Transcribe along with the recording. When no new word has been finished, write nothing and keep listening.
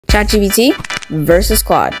ChatGPT versus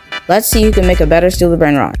Claude. Let's see who can make a better Steal the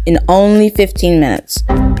Brainrot in only 15 minutes.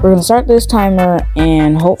 We're gonna start this timer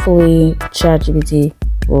and hopefully ChatGPT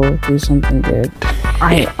will do something good.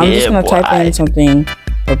 Alright, I'm just gonna type in something,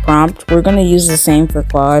 a prompt. We're gonna use the same for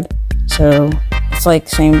Claude, so it's like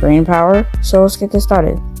same brain power. So let's get this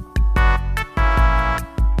started.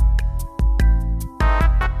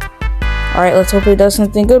 Alright, let's hope it does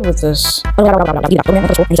something good with this.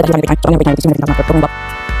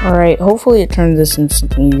 Alright, hopefully it turns this into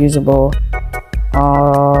something usable.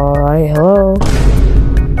 Alright, hello.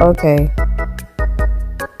 Okay.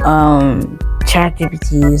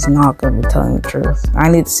 ChatGPT is not gonna be telling the truth. I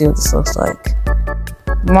need to see what this looks like.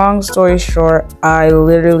 Long story short, I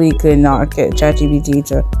literally could not get ChatGPT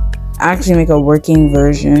to actually make a working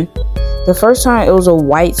version. The first time it was a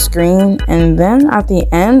white screen, and then at the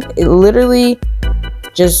end, it literally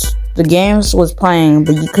just, the games was playing,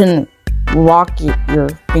 but you couldn't lock your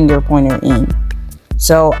finger pointer in.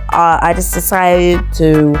 So I just decided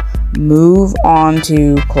to move on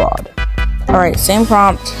to Claude. Alright, same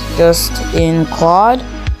prompt, just in Claude.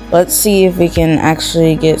 Let's see if we can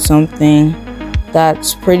actually get something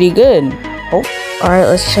that's pretty good. Oh, alright,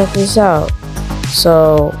 let's check this out.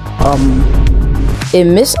 So, it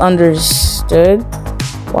misunderstood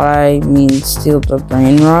what I mean Steal the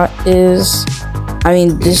Brainrot is. I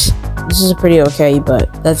mean, this is pretty okay,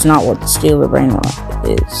 but that's not what Steal the Brainrot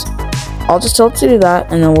is. I'll just tell it to do that,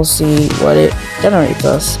 and then we'll see what it generates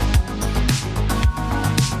us.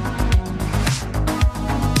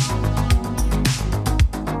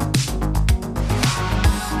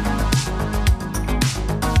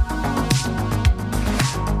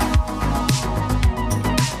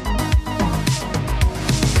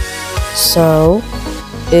 So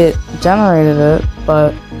it generated it,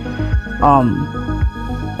 but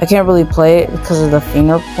I can't really play it because of the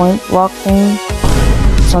fingerprint lock thing.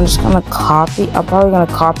 So I'm just gonna I'm probably gonna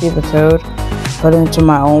copy the code, put it into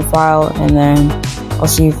my own file, and then I'll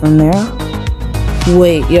see you from there.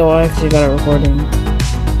 Wait, yo, I actually got it recording.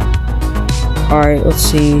 Alright, let's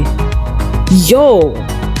see. Yo,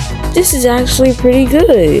 this is actually pretty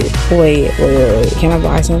good. Wait. Can I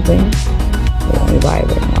buy something? Wait, let me buy it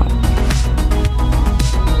right now.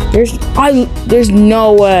 There's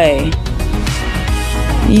no way.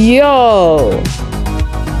 Yo.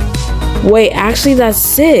 Wait, actually that's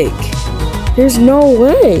sick. There's no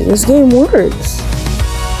way. This game works.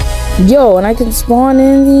 Yo, and I can spawn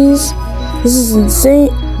in these. This is insane.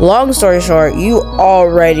 Long story short, you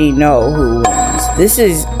already know who wins. This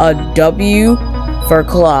is a W for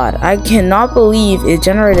Claude. I cannot believe it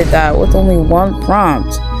generated that with only one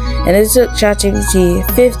prompt. And it took ChatGPT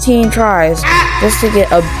 15 tries just to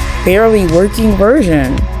get a barely working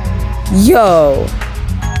version. Yo.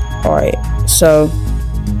 Alright, so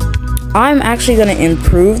I'm actually gonna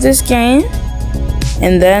improve this game,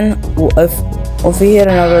 and then if we hit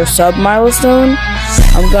another sub milestone,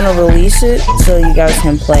 I'm gonna release it so you guys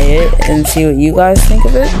can play it and see what you guys think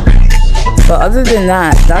of it. But other than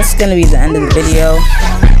that, that's gonna be the end of the video.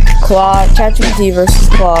 ChatGPT versus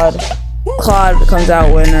Claude. Claude comes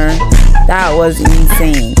out winner. That was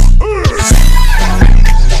insane.